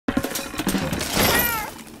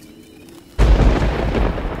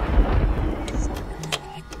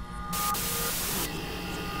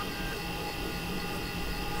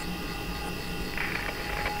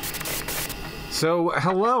So,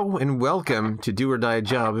 hello and welcome to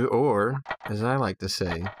DoOrDai-Jabu, or, as I like to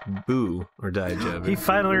say, Boo or Daijoubu. He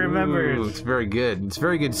finally remembered. Ooh, it's very good. It's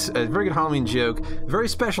very good. A very good Halloween joke. Very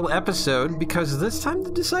special episode because this time the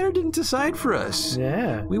decider didn't decide for us.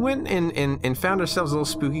 Yeah. We went and found ourselves a little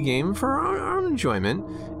spooky game for our own enjoyment.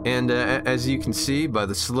 And as you can see by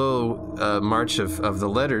the slow march of the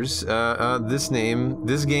letters,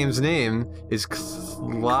 this game's name is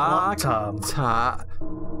ClockTower.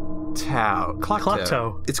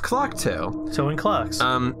 ClockTower. It's ClockTower. So in clocks.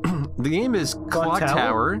 The game is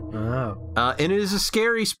ClockTower. Oh. And it is a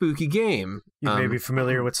scary, spooky game. You may be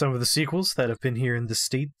familiar with some of the sequels that have been here in the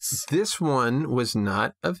States. This one was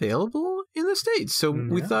not available in the States, so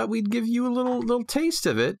we thought we'd give you a little taste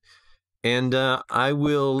of it. And I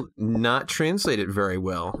will not translate it very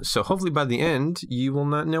well. So hopefully by the end, you will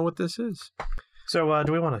not know what this is. So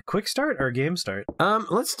do we want a quick start or a game start?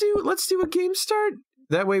 Let's do a game start.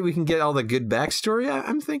 That way we can get all the good backstory,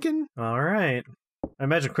 I'm thinking. All right. I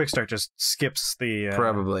imagine quick start just skips the...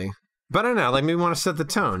 Probably. But I don't know, like maybe we want to set the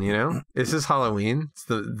tone, you know? This is Halloween. It's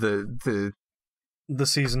the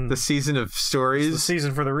season. The season of stories. It's the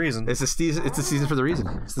season for the reason. It's the season for the reason.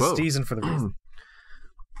 It's the season for the reason.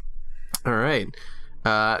 All right.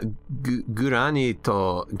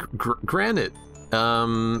 Granite.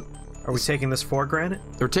 Are we taking this for granted?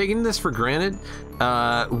 We're taking this for granted.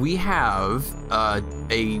 We have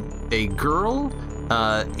a girl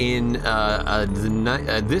in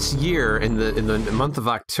this year in the month of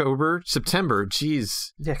September.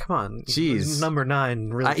 Jeez. Yeah, come on. Jeez. Number 9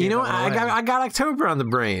 really. You know, I got October on the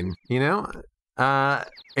brain. You know, yeah,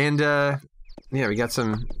 we got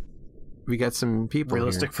some people.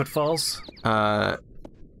 Realistic here. Footfalls.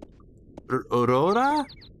 Aurora,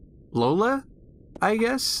 Lola. I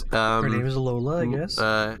guess. Her name is Lola, I guess.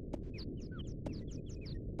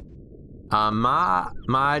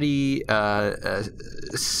 Mari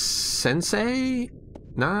Sensei?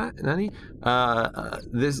 Nani?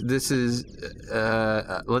 This is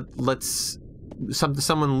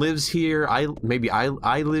someone lives here. I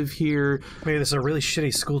live here. Maybe this is a really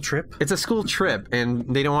shitty school trip. It's a school trip, and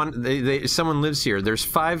they don't want. Someone lives here. There's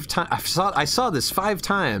 5 times. I saw this 5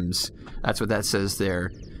 times. That's what that says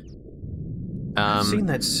there. I've seen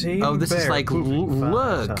that same. Oh, this is like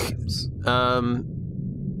look.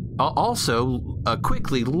 Also,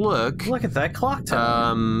 quickly look. Look at that clock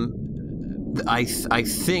tower. I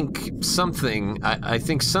think something. I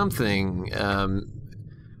think something.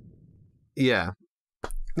 Yeah.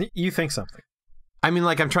 You think something? I mean,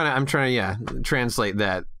 like I'm trying to translate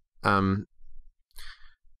that.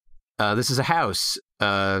 This is a house.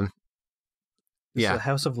 This is a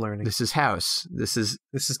house of learning. This is house. This is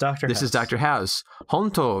Dr. This House. is Dr. House.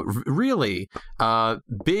 Honto, really,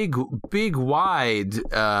 big, wide,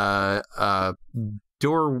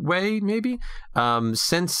 doorway, maybe.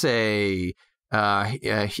 Sensei, what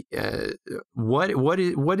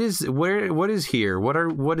is here?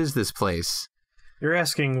 What is this place? You're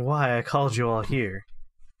asking why I called you all here.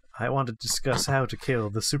 I want to discuss how to kill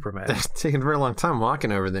the Superman. It's taking a very long time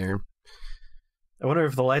walking over there. I wonder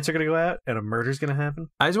if the lights are going to go out and a murder's going to happen.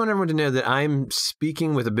 I just want everyone to know that I'm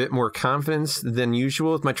speaking with a bit more confidence than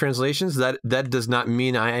usual with my translations. That does not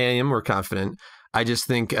mean I am more confident. I just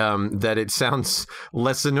think that it sounds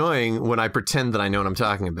less annoying when I pretend that I know what I'm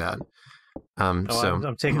talking about. I'm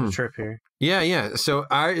taking a trip here. Yeah. So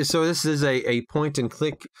this is a point and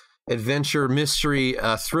click adventure mystery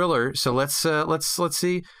thriller. So let's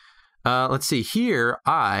see. Let's see here.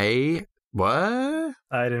 What?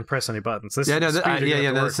 I didn't press any buttons. This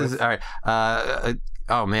This is all right.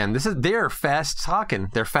 Oh man, they're fast talking.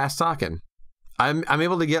 They're fast talking. I'm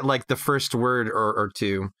able to get like the first word or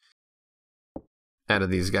two out of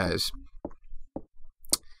these guys.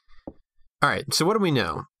 All right. So what do we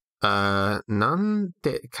know? Nande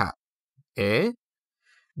ka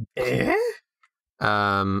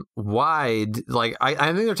wide. Like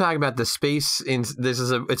I think they're talking about the space in this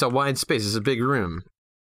it's a wide space. It's a big room.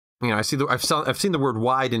 You know, I've seen the word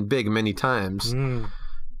wide and big many times. It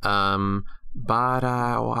would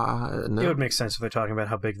make sense if they're talking about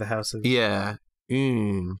how big the house is. Yeah.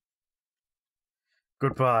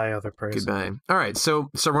 Goodbye, other person. Goodbye. All right,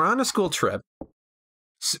 so we're on a school trip.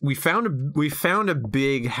 We found a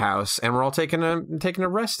big house, and we're all taking a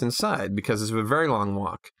rest inside because it's a very long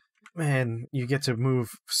walk. Man, you get to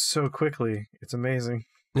move so quickly. It's amazing.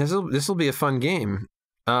 This will be a fun game.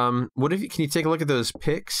 Can you take a look at those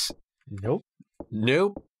pics? Nope.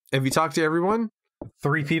 Have you talked to everyone?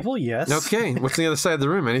 3 people, yes. Okay. What's on the other side of the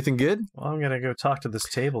room? Anything good? Well, I'm gonna go talk to this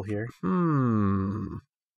table here.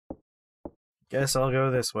 Guess I'll go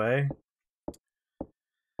this way.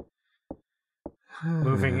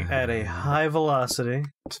 Moving at a high velocity.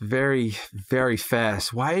 It's very, very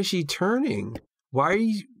fast. Why is she turning? Why are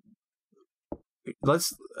you...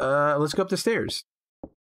 Let's go up the stairs.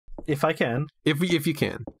 If I can. If you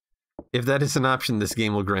can. If that is an option this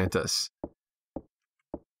game will grant us.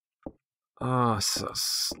 Oh, so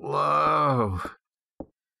slow.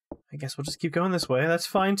 I guess we'll just keep going this way. That's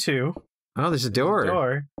fine too. Oh, there's a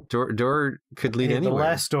door. Door could lead anywhere. The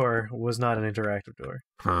last door was not an interactive door.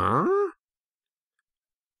 Huh?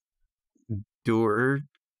 Door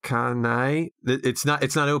can I? It's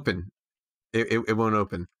not open. It won't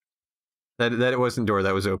open. That it wasn't door.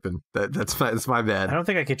 That was open. That's my bad. I don't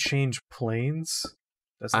think I could change planes.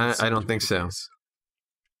 I don't think so.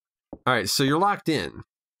 All right, so you're locked in.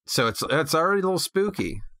 So it's already a little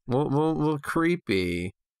spooky, a little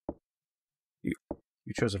creepy.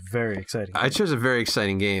 You chose a very exciting game. I chose a very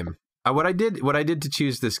exciting game. What I did to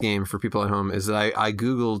choose this game for people at home is that I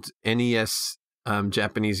Googled NES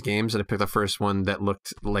Japanese games, and I picked the first one that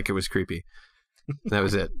looked like it was creepy. That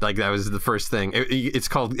was it. Like, that was the first thing. It's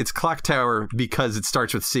ClockTower because it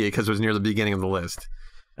starts with C, because it was near the beginning of the list.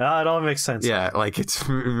 It all makes sense. Yeah, like, it's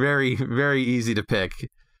very, very easy to pick.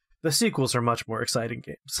 The sequels are much more exciting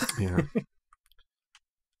games. Yeah.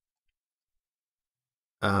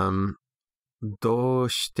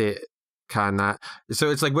 Doshite kana.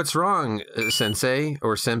 So it's like, what's wrong, sensei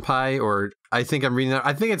or senpai? Or I think I'm reading that.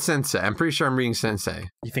 I think it's sensei. I'm pretty sure I'm reading sensei.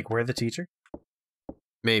 You think we're the teacher?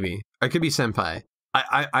 Maybe. I could be senpai.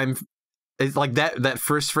 I'm. It's like that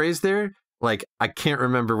first phrase there. Like, I can't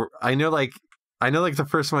remember. I know like the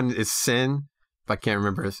first one is sin, but I can't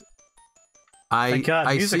remember. Thank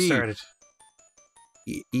God, music started.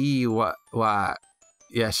 What?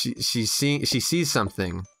 Yeah, she sees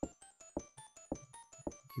something.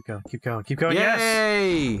 Keep going.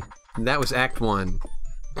 Yay! Yes. That was Act 1.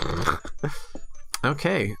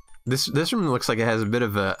 Okay, this room looks like it has a bit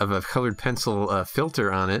of a colored pencil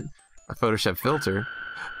filter on it, a Photoshop filter.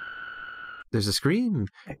 There's a scream.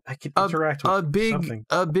 I can interact with something.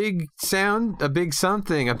 A big sound, a big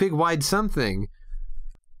something, a big wide something.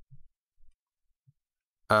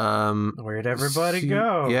 Where'd everybody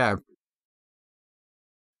go? Yeah. ...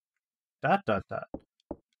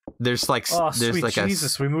 There's like, there's sweet like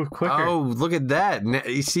Jesus, we move quicker. Oh, look at that!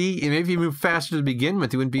 You see, maybe if you move faster to begin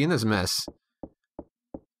with, you wouldn't be in this mess.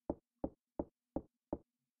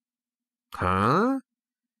 Huh?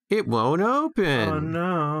 It won't open. Oh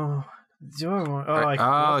no! The door won't.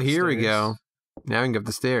 Oh, here we go. Now we can go up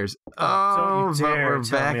the stairs. Don't you dare but we're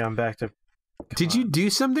tell back. me I'm back to. Did you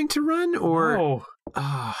do something to run, or? No.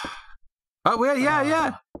 Oh, well,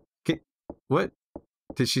 yeah. What?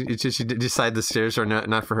 Did she decide the stairs are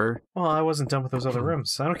not for her? Well, I wasn't done with those other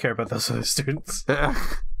rooms. I don't care about those other students. I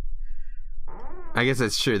guess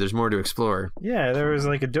that's true. There's more to explore. Yeah, there was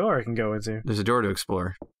like a door I can go into. There's a door to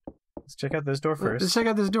explore. Let's check out this door first. Let's check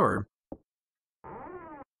out this door.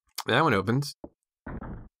 That one opens.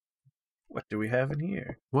 What do we have in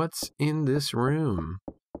here? What's in this room?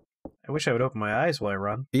 I wish I would open my eyes while I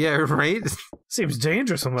run. Yeah, right? Seems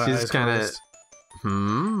dangerous when my eyes closed.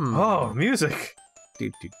 Oh, music!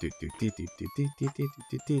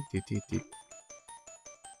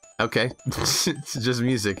 Okay. It's just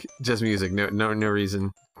music. Just music. No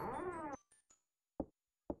reason.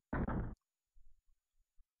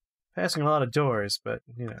 Passing a lot of doors, but,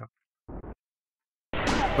 you know.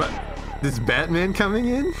 What? Is Batman coming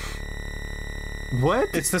in? What?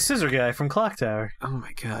 It's the scissor guy from ClockTower. Oh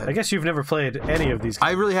my god. I guess you've never played any of these games.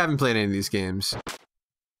 I really haven't played any of these games.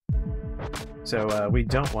 So, we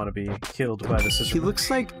don't want to be killed by the scissor. He looks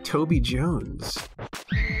like Toby Jones.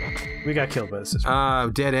 We got killed by the scissor. Oh,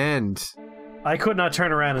 dead end. I could not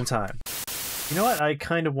turn around in time. You know what? I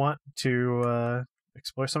kind of want to,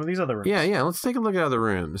 explore some of these other rooms. Yeah, let's take a look at other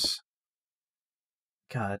rooms.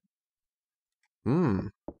 God.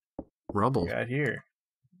 Rubble. We got here.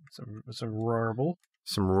 Some rubble.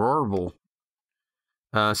 Some rubble.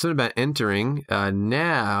 Something about entering.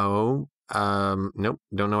 Now, nope,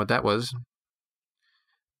 don't know what that was.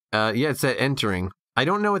 Yeah, it's that entering. I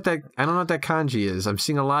don't know what that kanji is. I'm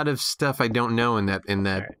seeing a lot of stuff I don't know in that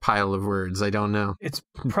right. Pile of words. I don't know. It's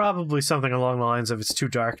probably something along the lines of it's too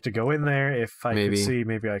dark to go in there. If I could see,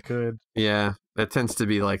 maybe I could. Yeah, that tends to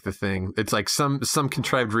be like the thing. It's like some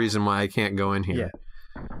contrived reason why I can't go in here. Yeah.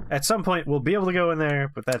 At some point, we'll be able to go in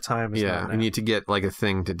there, but that time is not now. We need to get like a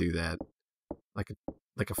thing to do that, like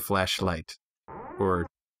a flashlight, or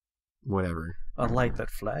whatever. A light that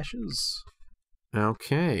flashes.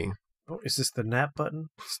 Okay. Oh, is this the nap button?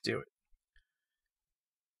 Let's do it.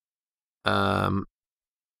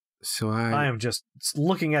 So I am just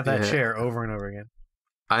looking at that chair over and over again.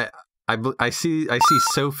 I see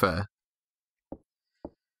sofa.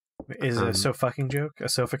 Is it a so fucking joke? A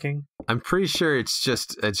sofa king? I'm pretty sure it's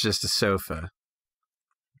just a sofa.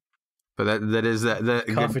 But that is that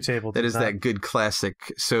Coffee good, table. that is that good classic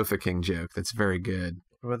sofa king joke. That's very good.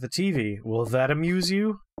 What about the TV? Will that amuse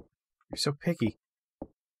you? You're so picky.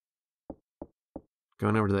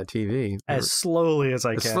 Going over to that TV As slowly as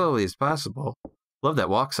I as can. slowly as possible. Love that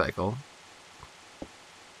walk cycle.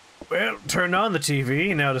 Well, turn on the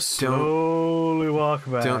TV now to slowly walk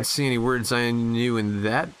back. Don't see any words I knew in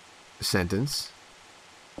that sentence.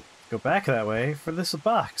 Go back that way for this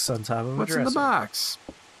box on top of a What's dresser. in the box?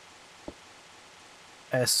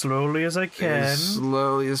 As slowly as I can. As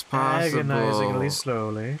slowly as possible. Agonizingly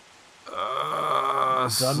slowly. Done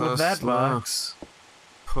so with that slow. box.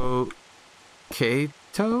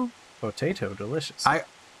 Potato? Potato, delicious.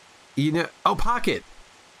 Pocket.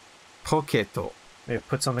 Poketo. Maybe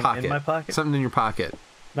put something Pocket. in my pocket. Something in your pocket.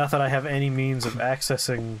 Not that I have any means of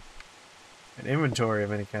accessing an inventory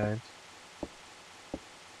of any kind.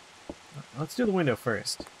 Let's do the window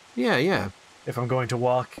first. Yeah. If I'm going to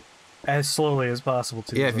walk as slowly as possible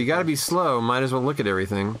to. Yeah, if you gotta be slow, might as well look at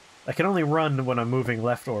everything. I can only run when I'm moving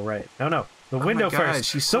left or right. No. The window my God, first.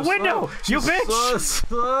 she's so the window! slow. You She's bitch! So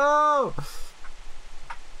slow!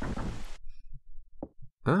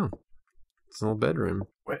 Oh. It's a little bedroom.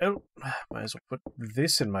 Well, might as well put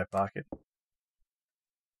this in my pocket.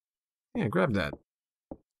 Yeah, grab that.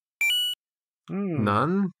 Mm.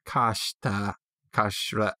 None? Kashra.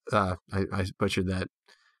 I butchered that.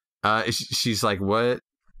 She's like, what?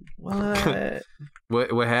 What?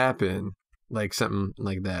 What happened? Like something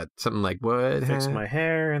like that. Something like, what? Fix my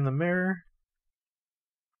hair in the mirror.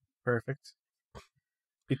 Perfect.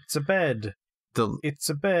 It's a bed. It's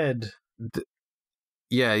a bed.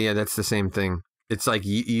 Yeah, that's the same thing. It's like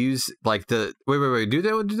use like the wait. Do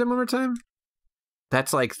that one more time.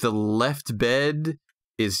 That's like the left bed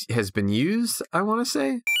has been used. I want to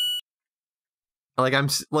say. Like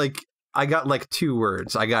I got like 2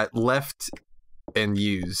 words. I got left and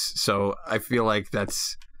use. So I feel like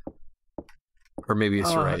that's, or maybe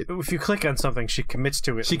it's right. If you click on something, she commits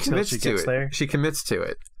to it. She commits she to gets it. There. She commits to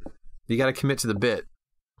it. You got to commit to the bit.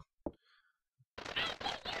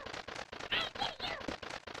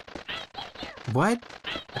 What?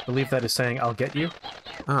 I believe that is saying, I'll get you.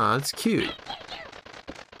 Oh, that's cute.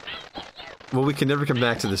 Well, we can never come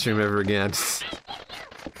back to this room ever again.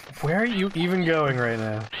 Where are you even going right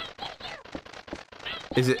now?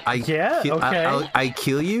 Is it Yeah, okay. I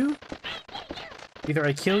kill you? Either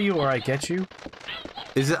I kill you or I get you.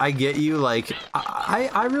 Is it I get you? Like,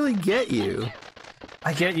 I really get you.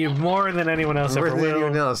 I get you more than anyone else More ever than will.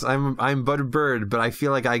 anyone else. I'm but a bird, but I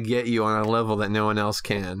feel like I get you on a level that no one else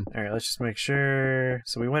can. Alright, let's just make sure.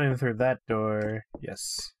 So we went in through that door.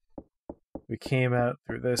 Yes. We came out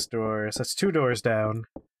through this door. So that's 2 doors down.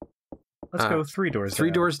 Let's go 3 doors down.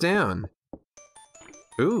 3 doors down.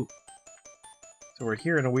 Ooh. So we're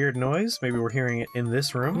hearing a weird noise. Maybe we're hearing it in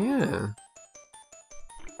this room. Yeah.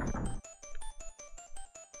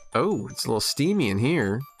 Oh, it's a little steamy in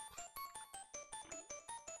here.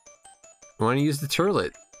 I want to use the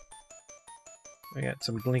toilet. We got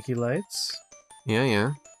some blinky lights.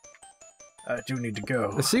 Yeah. I do need to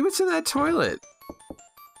go. Let's see what's in that toilet.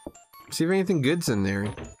 See if anything good's in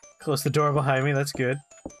there. Close the door behind me. That's good.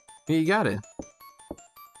 Yeah, you got it.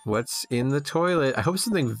 What's in the toilet? I hope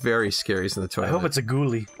something very scary is in the toilet. I hope it's a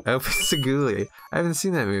ghoulie. I hope it's a ghoulie. I haven't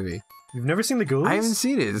seen that movie. You've never seen the Ghoulies? I haven't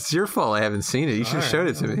seen it. It's your fault I haven't seen it. You should have showed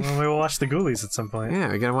it to me. Well, we'll watch the Ghoulies at some point.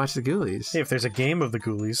 Yeah, we gotta watch the Ghoulies. Hey, if there's a game of the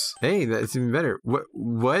Ghoulies. Hey, that's even better.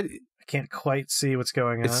 What? I can't quite see what's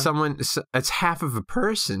going on. It's someone. It's half of a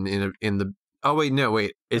person in the. Oh wait, no,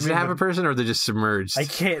 wait. Is it half a person or they're just submerged? I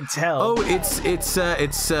can't tell. Oh, it's.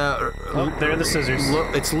 Oh, there are the scissors.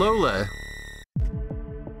 It's Lola.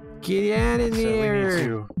 Get out of there! So we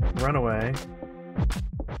need to run away.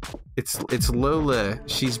 It's Lola.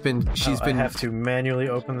 She's been. I have to manually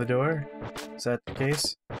open the door. Is that the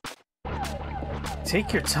case?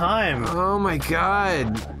 Take your time. Oh my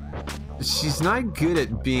god. She's not good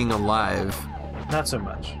at being alive. Not so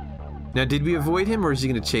much. Now, did we avoid him or is he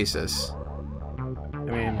gonna chase us? I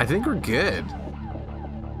mean, I think we're good.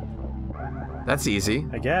 That's easy.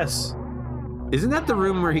 I guess. Isn't that the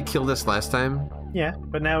room where he killed us last time? Yeah,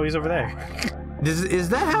 but now he's over there. Is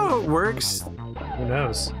that how it works? Who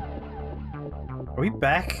knows? Are we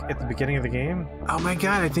back at the beginning of the game? Oh my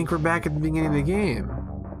god, I think we're back at the beginning of the game.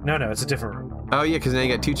 No, it's a different room. Oh yeah, because now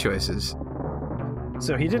you got 2 choices.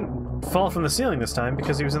 So he didn't fall from the ceiling this time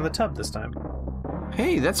because he was in the tub this time.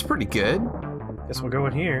 Hey, that's pretty good. Guess we'll go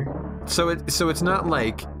in here. So it's not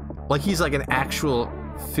like he's like an actual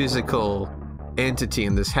physical entity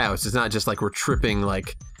in this house. It's not just like we're tripping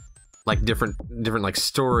like like different like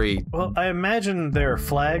story. Well, I imagine there are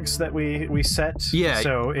flags that we set. Yeah.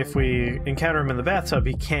 So if we encounter him in the bathtub,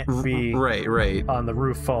 he can't be right on the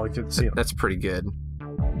roof falling through the ceiling. That's pretty good.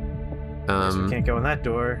 So we can't go in that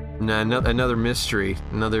door. No, another mystery.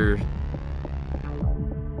 Another.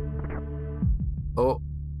 Oh,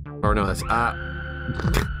 or no, that's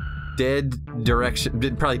dead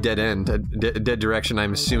direction. Probably dead end. Dead direction.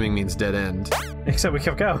 I'm assuming means dead end. Except we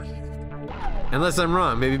kept going. Unless I'm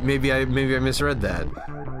wrong. Maybe I misread that.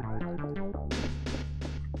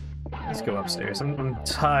 Let's go upstairs. I'm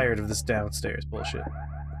tired of this downstairs bullshit.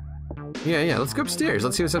 Yeah. Let's go upstairs.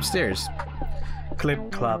 Let's see what's upstairs.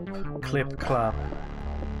 Clip clop, clip clop.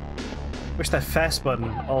 Wish that fast button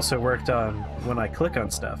also worked on when I click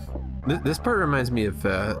on stuff. This part reminds me of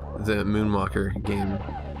the Moonwalker game.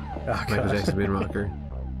 Oh, Michael Jackson Moonwalker.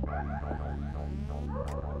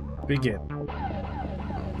 Begin.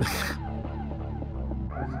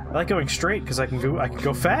 I like going straight because I can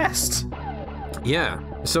go fast. Yeah.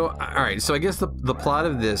 So all right. So I guess the plot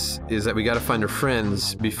of this is that we got to find our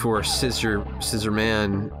friends before Scissor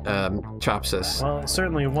Man chops us. Well,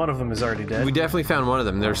 certainly one of them is already dead. We definitely found one of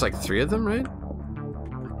them. There's like 3 of them, right?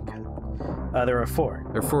 There are 4.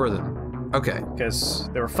 There are 4 of them. Okay. Because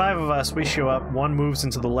there were 5 of us. We show up. One moves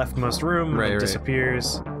into the leftmost room and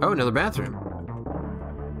disappears. Oh, another bathroom.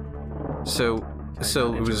 So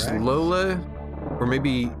it was Lola, or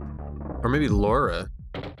maybe Laura.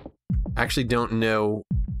 I actually don't know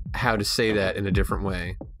how to say that in a different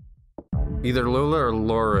way. Either Lola or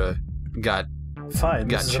Laura got chopped.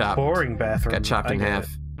 This is a boring bathroom. Got chopped in half.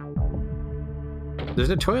 There's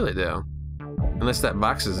no toilet though, unless that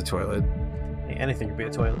box is a toilet. Hey, anything could be a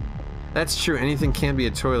toilet. That's true. Anything can be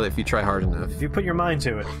a toilet if you try hard enough. If you put your mind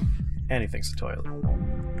to it, anything's a toilet.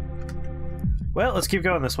 Well, let's keep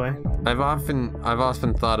going this way. I've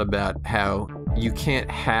often thought about how you can't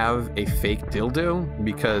have a fake dildo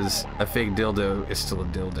because a fake dildo is still a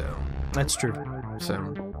dildo. That's true.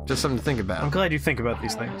 So, just something to think about. I'm glad you think about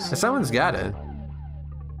these things. Someone's got it.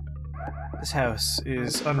 This house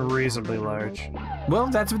is unreasonably large. Well,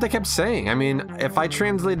 that's what they kept saying. I mean, if I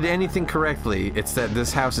translated anything correctly, it's that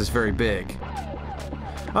this house is very big.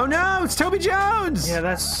 Oh no, it's Toby Jones! Yeah,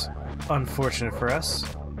 that's unfortunate for us.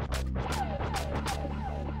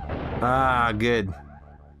 Ah, good.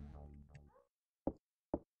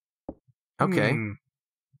 Okay.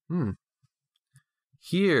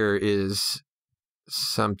 Here is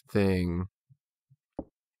something.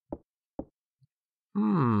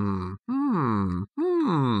 Oh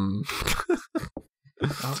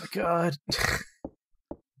my god.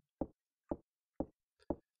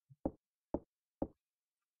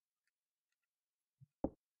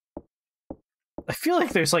 I feel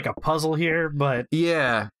like there's like a puzzle here, but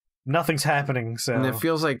yeah, nothing's happening, so... And it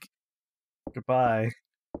feels like... Goodbye.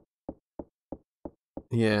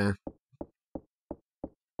 Yeah.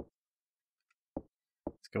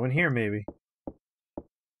 Let's go in here, maybe.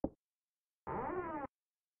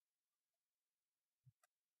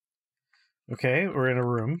 Okay, we're in a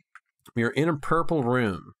room. We are in a purple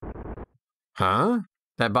room. Huh?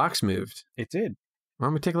 That box moved. It did. Why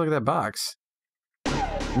don't we take a look at that box?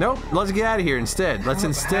 Nope, let's get out of here instead.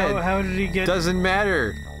 How did he get... Doesn't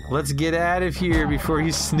matter. Let's get out of here before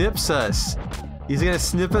he snips us. He's gonna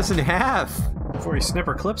snip us in half. Before he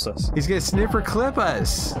snipper clips us. He's gonna snipper clip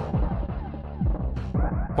us.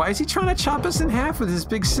 Why is he trying to chop us in half with his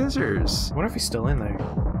big scissors? I wonder if he's still in there.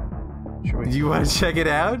 Do you want to check it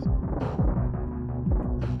out?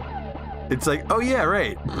 It's like, oh yeah,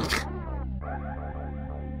 right.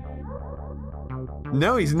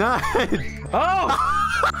 No, he's not. Oh!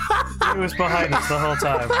 He was behind us the whole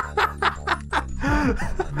time.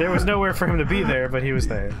 There was nowhere for him to be there, but he was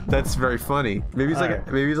there. That's very funny. Maybe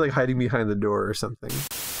he's like hiding behind the door or something.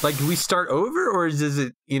 Like, do we start over, or does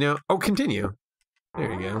it, you know? Oh, continue.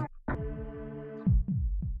 There you go.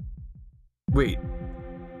 Wait,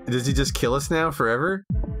 does he just kill us now forever?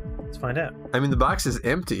 Let's find out. I mean, the box is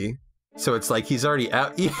empty, so it's like he's already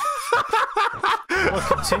out. Well,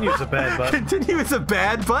 continue is a bad button. Continue is a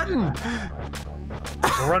bad button.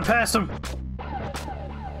 We'll run past him.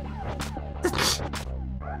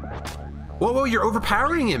 Whoa, you're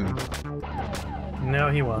overpowering him. No,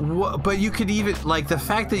 he won't. But you could even, like, the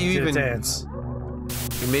fact that you even... dance.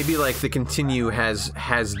 Maybe, like, the continue has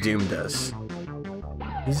doomed us.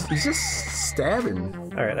 He's just stabbing.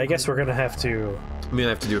 Alright, I guess we're gonna have to... I'm gonna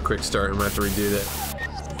have to do a quick start. I'm gonna have to redo that.